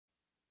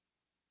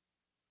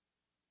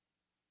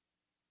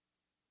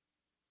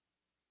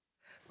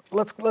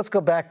let's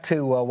go back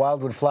to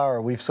Wildwood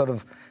Flower. We've sort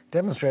of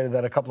demonstrated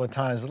that a couple of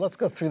times, but let's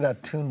go through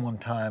that tune one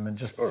time and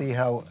just see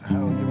how you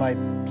might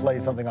play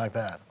something like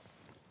that.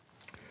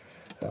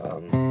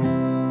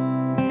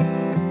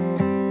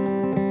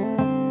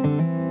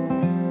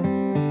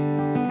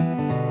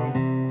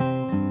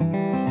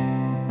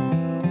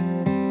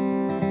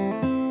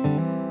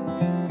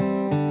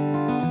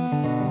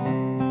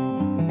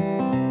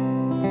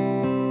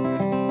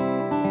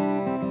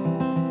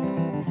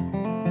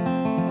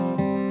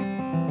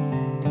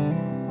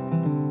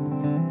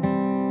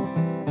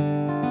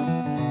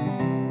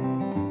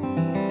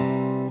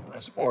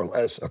 It's more or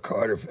less a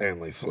Carter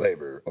family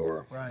flavor,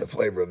 or the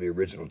flavor of the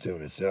original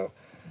tune itself.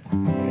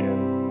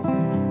 And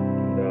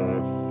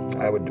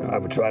I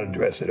would try to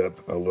dress it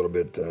up a little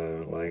bit,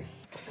 like.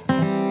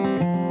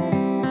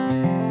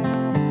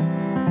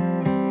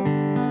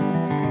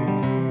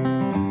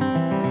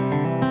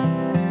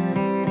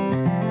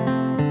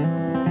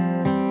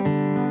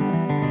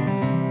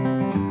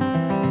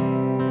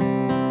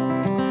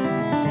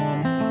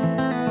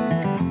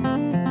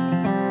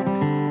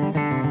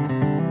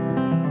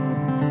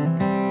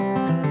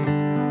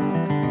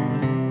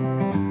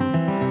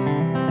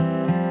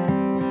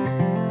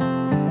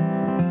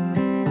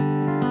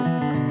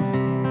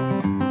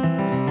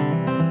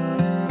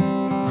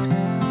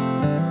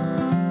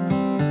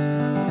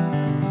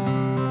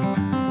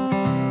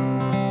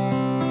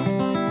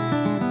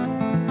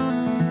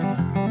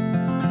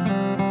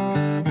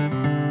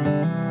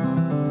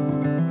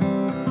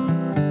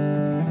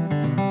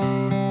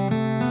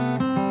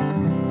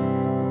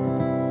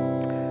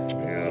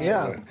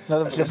 Yeah,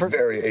 just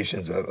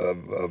variations of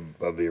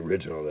the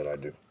original that I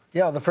do.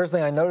 Yeah, the first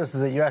thing I noticed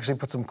is that you actually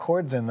put some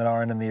chords in that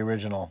aren't in the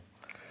original.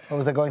 What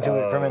was it going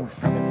to from an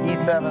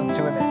E7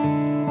 to an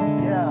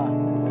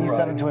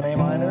E7 to an A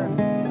minor?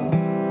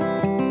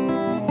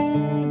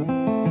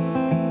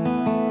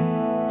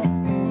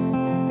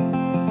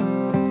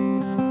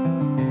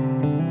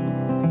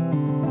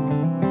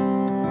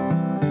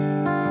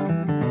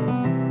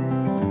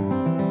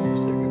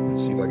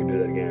 Let's see if I can do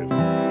that again.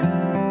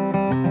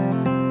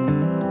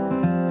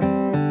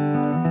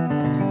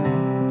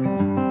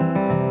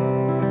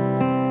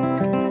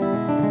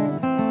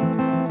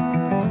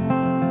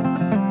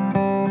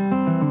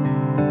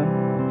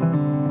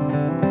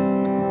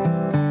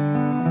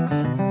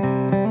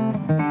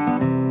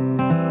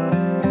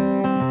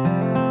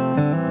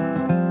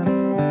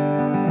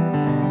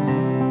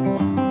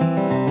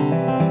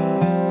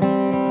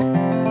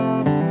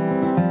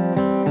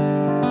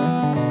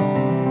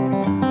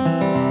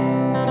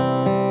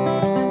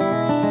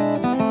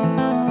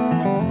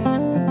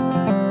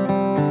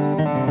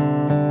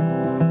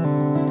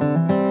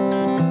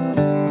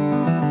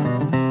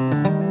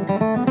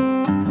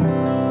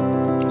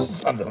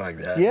 Something like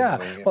that. Yeah.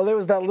 Well, there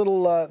was that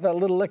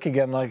little lick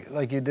again,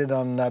 like you did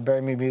on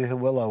 "Bury Me Beneath a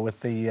Willow" with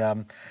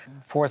the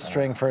fourth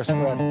string, first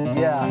fret.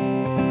 Yeah.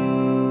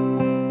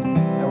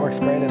 That works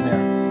great in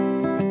there.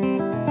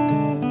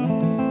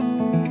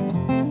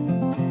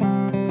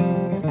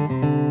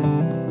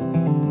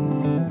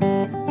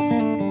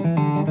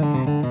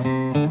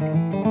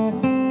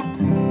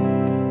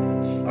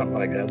 Something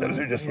like that. Those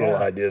are just little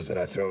ideas that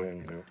I throw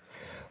in. You know,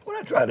 what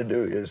I try to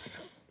do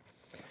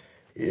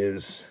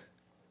is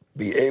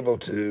be able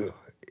to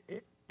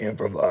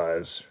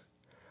improvise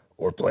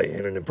or play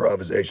in an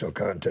improvisational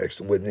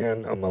context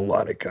within a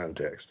melodic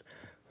context,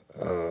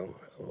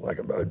 like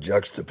a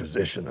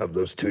juxtaposition of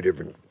those two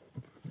different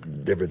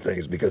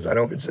things. Because I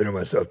don't consider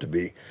myself to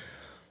be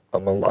a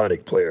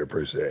melodic player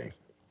per se.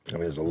 I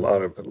mean, there's a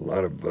lot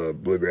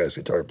of bluegrass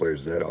guitar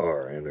players that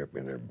are, and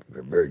they're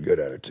very good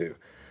at it too.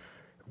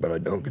 But I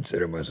don't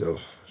consider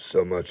myself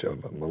so much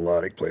of a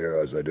melodic player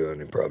as I do an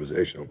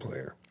improvisational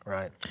player.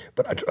 Right.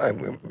 But I try, in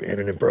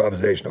an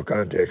improvisational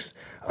context,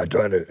 I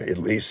try to at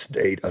least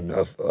state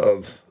enough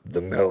of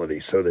the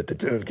melody so that the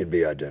tune can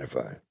be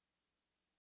identified.